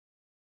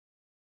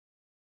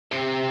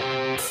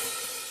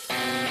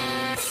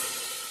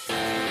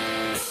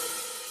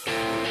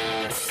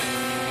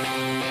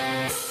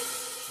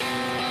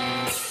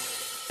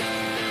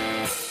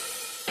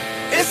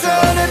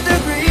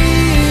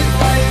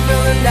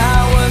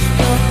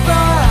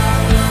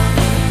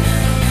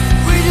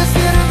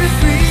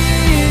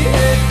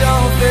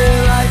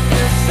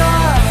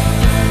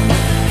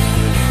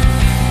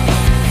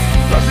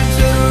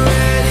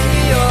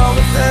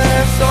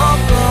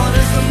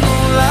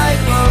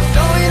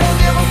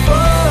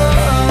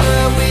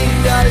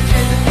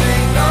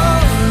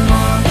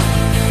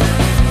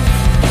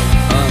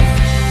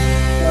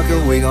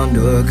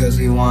don't do it cause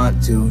we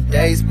want to.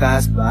 Days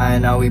pass by,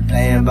 now we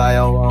playing by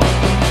our own.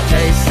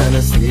 Chasing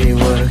the sea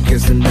with a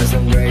kiss and there's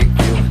some great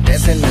view.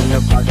 Dancing in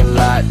the parking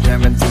lot,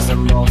 jamming to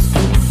some old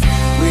school.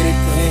 We the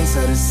kings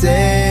of the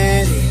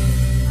city,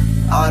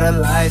 all the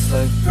lights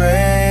look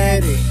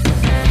pretty.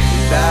 We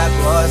bad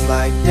boys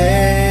like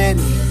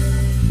Danny,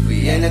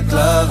 we in the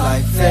club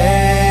like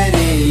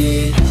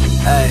Fetty.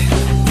 Hey,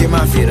 get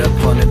my feet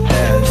up on the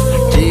dash.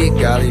 Gee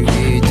golly,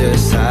 we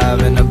just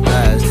having a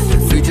blast. The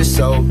future's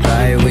so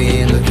bright, we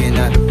ain't looking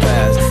at the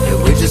past.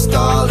 Yeah, we just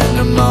all in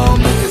the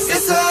moment, cause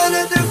it's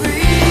 100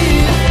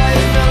 degrees. How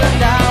you feeling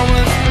down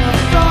when it's gonna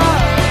fall?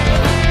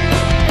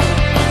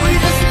 We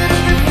just hit a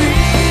degree.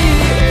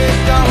 It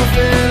don't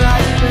feel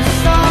like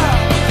it's all.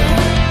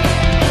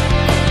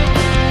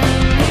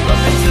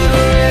 Welcome to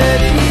the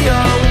radio,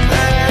 with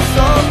that ass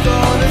so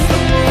cold. It's the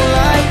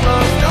moonlight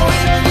glows. No, we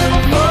don't give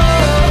a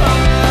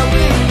fuck. We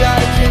ain't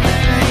gotta change the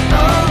thing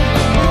no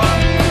more.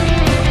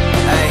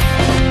 Hey,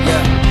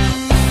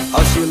 yeah.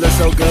 Oh, she looks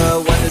so good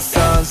when the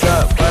sun's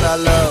up. But I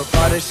love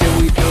all the shit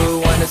we do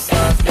when the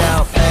sun's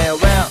down. Play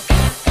around,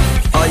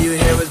 all you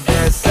hear is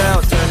bad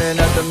sound. Turning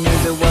up the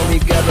music when we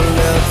get a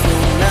little too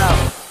loud.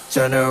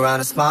 Turn around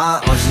and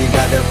smile, oh she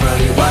got the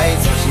pearly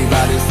whites. So she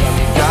body some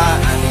we got,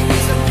 I need me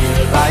some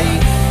beauty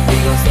light. We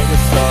gon' take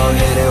it slow,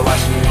 hit it while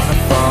she on the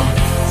phone.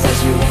 Says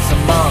she wants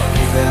some more,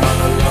 keep it on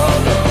the low,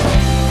 low.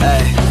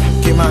 Hey,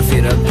 keep my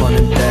feet up on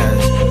the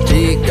dash.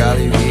 Gee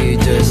golly, we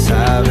just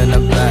having a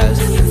blast.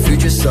 The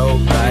future's so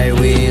bright,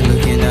 we ain't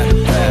looking at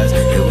the past.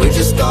 Yeah, we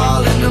just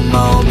all in the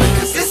moment,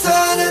 cause it's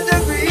 100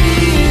 degrees.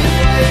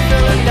 How you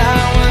feeling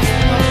down when it's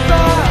gonna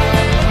fall?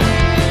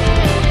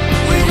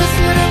 We just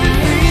hit a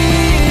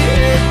degree.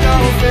 It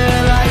don't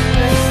feel like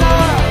it's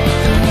all.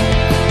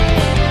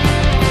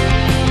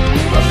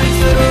 Welcome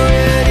to the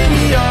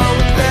radio,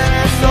 with that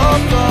ass so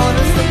cold.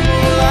 It's the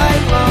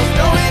moonlight glows.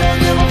 No, we don't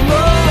give a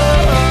fuck.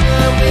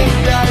 We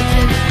ain't gotta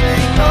change the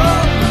thing no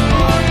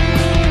more.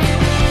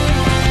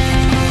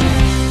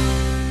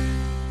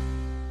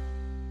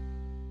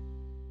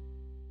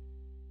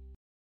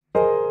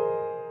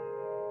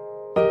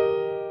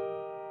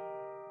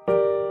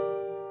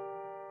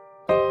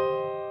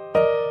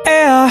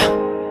 Yeah.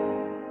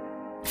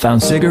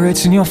 Found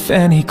cigarettes in your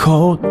fanny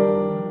coat,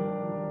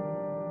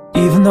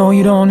 even though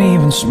you don't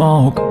even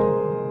smoke.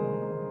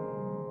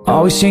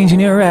 Always changing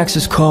your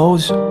access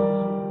codes.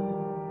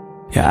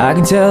 Yeah, I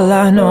can tell,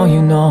 I know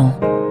you know.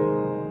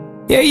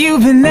 Yeah,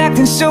 you've been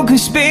acting so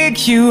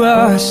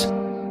conspicuous.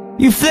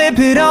 You flip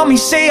it on me,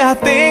 say I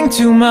think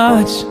too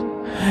much.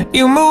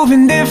 You're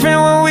moving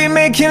different when we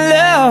making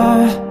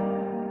love.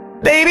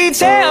 Baby,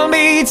 tell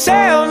me,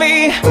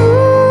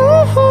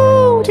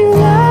 ooh, do you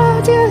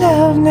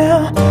love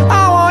now?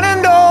 I wanna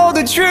know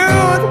the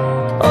truth.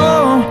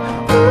 Oh,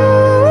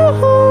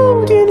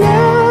 ooh, do you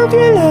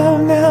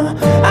love now?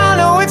 I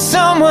know it's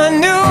someone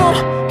new.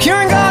 You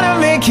ain't gonna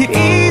make it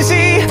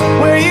easy.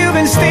 Where you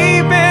been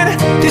sleeping?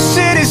 This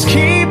shit is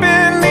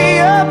keeping me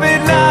up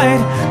at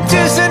night.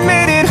 Just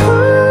admit it.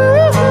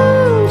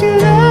 Ooh, do you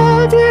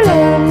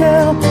love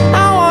now?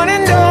 I wanna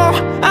know.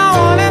 Ooh. I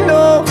wanna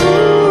know.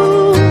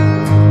 Ooh.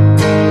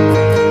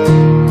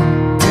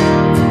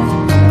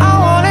 I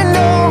wanna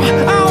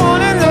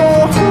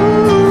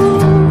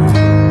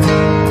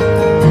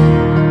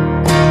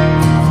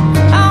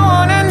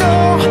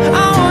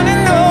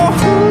know.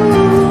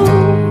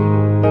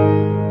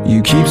 Ooh. You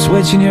keep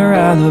switching your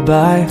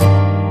alibi,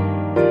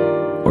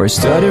 or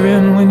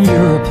stuttering when you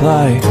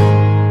reply.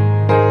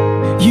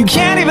 You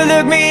can't even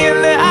look me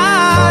in the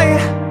eye,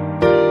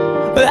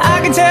 but I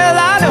can tell,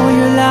 I know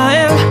you're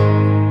lying.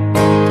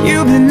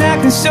 You've been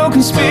acting so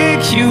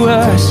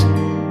conspicuous.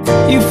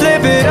 You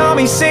flip it on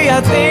me, say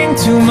I think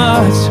too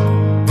much.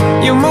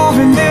 You're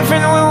moving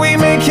different when we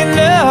making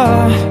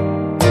love.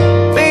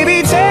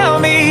 Baby, tell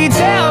me,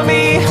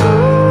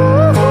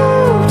 ooh,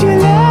 do you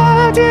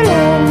love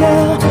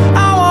now?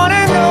 I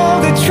wanna know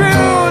the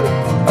truth.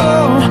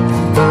 Oh,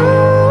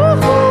 ooh,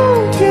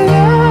 do you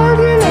love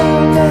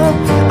now?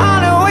 I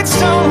know it's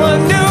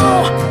someone new.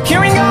 You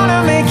ain't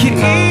gonna make it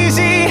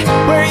easy.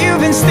 Where you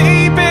been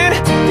sleeping?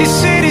 This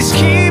shit is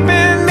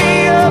keeping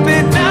me up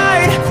at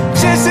night.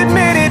 Just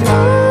admit it.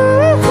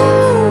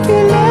 Ooh, do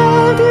you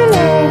love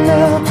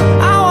now?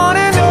 I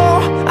wanna know.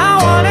 Ooh. I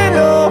wanna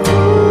know.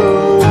 Ooh.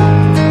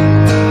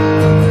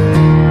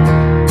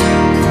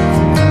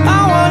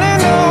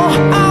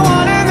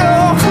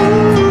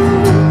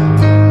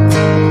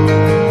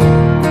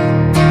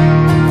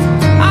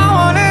 I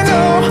wanna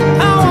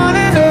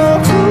know.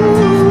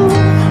 Ooh.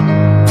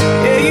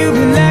 Yeah, you've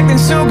been acting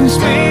so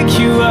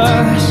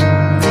conspicuous.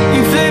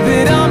 You flip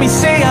it on me,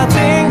 say I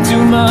think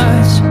too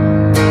much.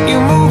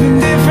 You're moving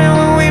different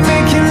when we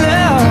making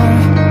love.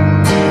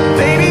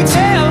 Baby,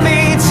 tell me,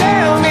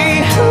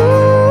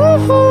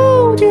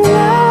 ooh, do you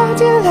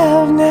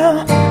love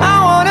now? I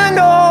wanna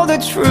know the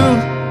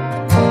truth.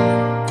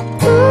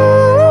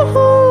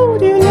 Ooh,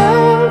 do you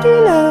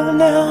love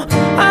now?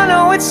 I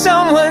know it's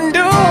someone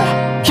new.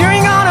 You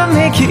ain't gonna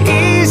make it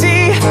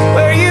easy.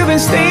 Where you been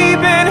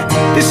sleeping?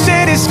 This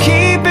shit is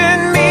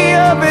keeping me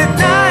up at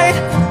night.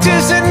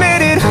 Just admit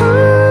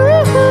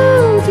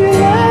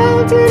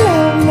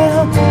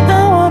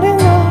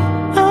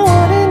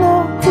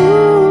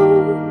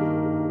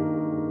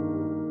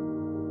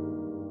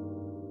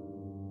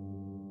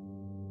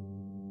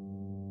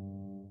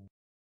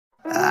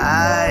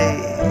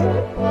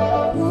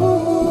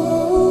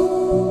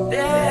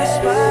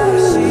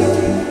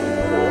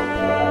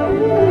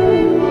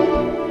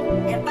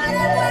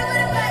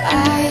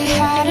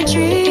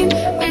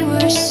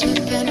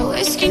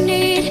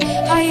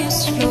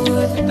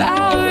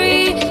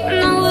Bowery when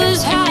I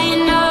was high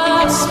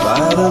enough.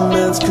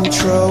 Spider-Man's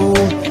control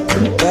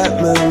and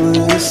Batman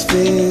with his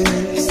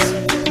fist.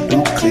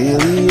 And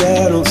clearly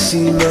I don't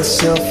see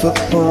myself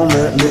upon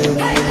that list,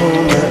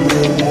 upon that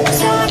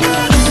list.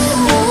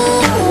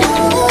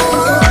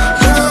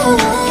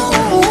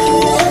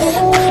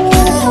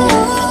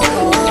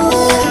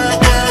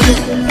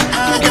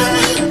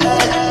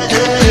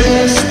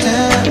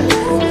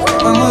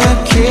 When we're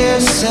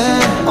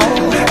kissing,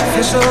 oh, it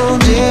feels so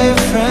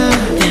different.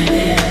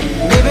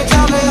 Baby,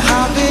 tell me,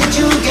 how did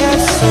you get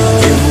so?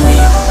 If we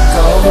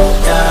go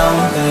down,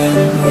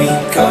 then we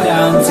go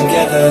down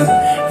together.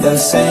 They'll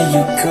say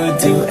you could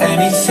do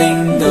anything.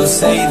 They'll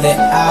say that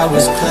I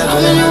was clever.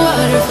 I'm in your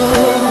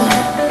waterfall.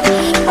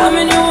 I'm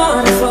in your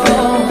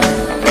waterfall.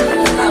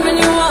 I'm in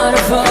your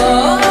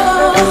waterfall.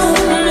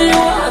 I'm in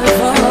your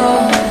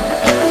waterfall.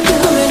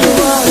 I'm in your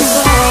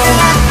waterfall.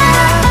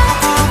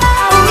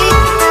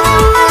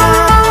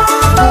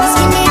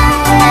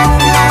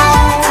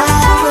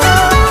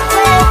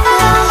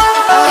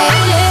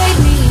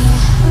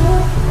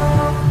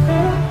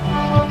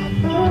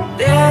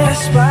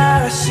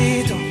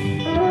 Despacito.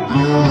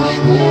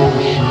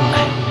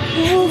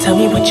 Tell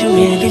me what you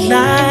really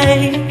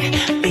like.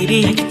 Baby,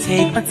 I can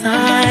take my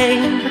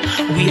time.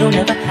 We don't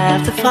ever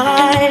have to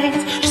fight.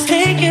 Just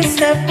take it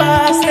step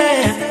by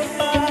step.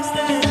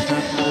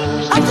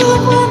 I feel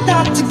like we're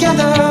not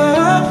together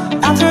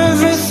after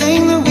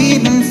everything that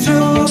we've been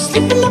through.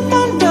 Sleeping up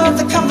under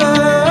the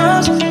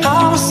covers,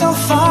 I was so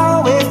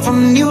far away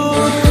from you.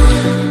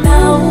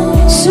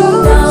 Now, so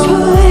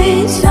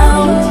put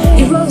down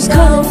your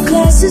rose-colored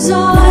glasses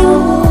on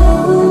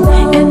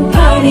and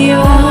party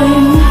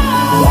on.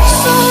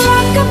 So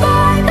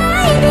rock-a-bye,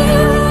 baby,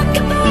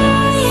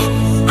 rock-a-bye.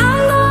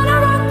 I'm gonna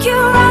rock you,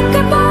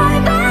 rock-a-bye,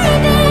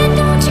 baby.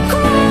 Don't you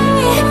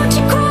cry, don't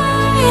you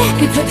cry.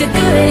 We put the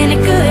good in the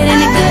good in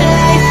the good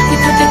life. We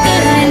put the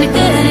good in the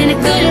good in the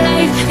good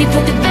life. We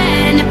put the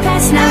bad in the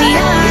past, now we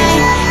high.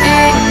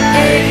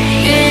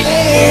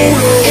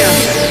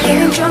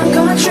 Getting drunk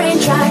on a train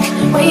track.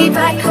 Way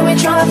back when we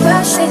drove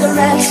first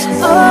cigarettes.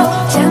 Oh,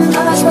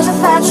 $10 was a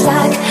fat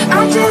stack.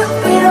 I do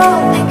it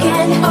all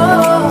again.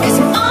 Oh, 'cause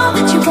I'm all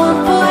that you want,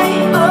 boy.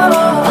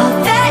 Oh, all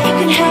that you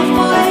can have,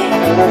 boy.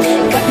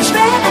 Got me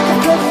spread like a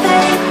good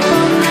thing.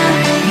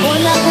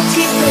 Bon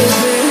appetit,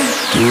 baby.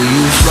 Do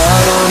you try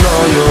on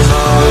all your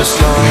nice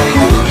life?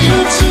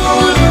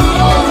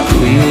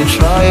 Do you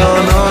try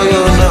on all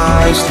your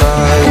nice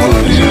life?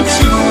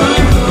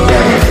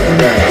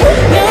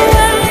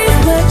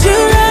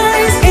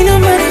 Ain't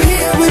nobody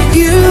here with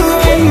you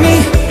and me.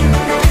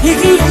 You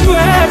keep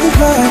grabbing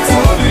back.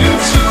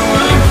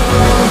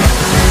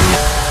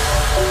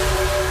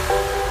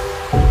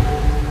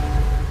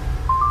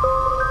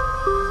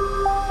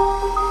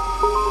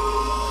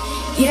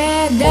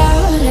 Yeah,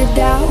 I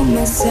doubt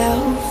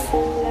myself,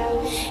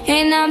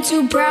 and I'm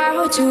too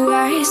proud to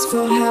ask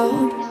for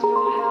help.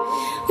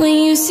 When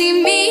you see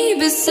me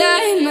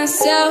beside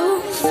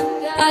myself,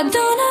 I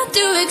don't have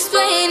to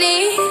explain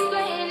it,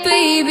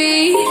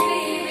 baby.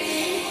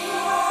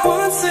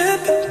 One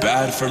sip,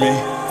 Bad for me,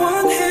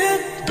 one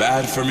hit,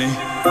 bad for me,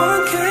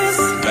 one kiss.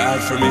 bad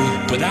for me.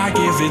 But I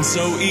give in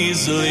so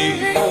easily,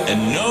 and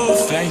no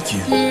thank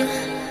you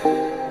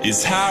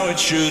is how it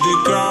should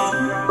have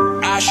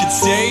gone. I should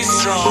stay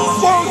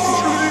strong.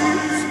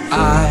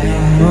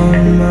 I'm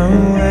on my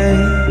way.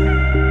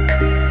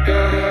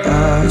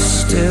 I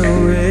still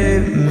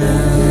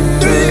remember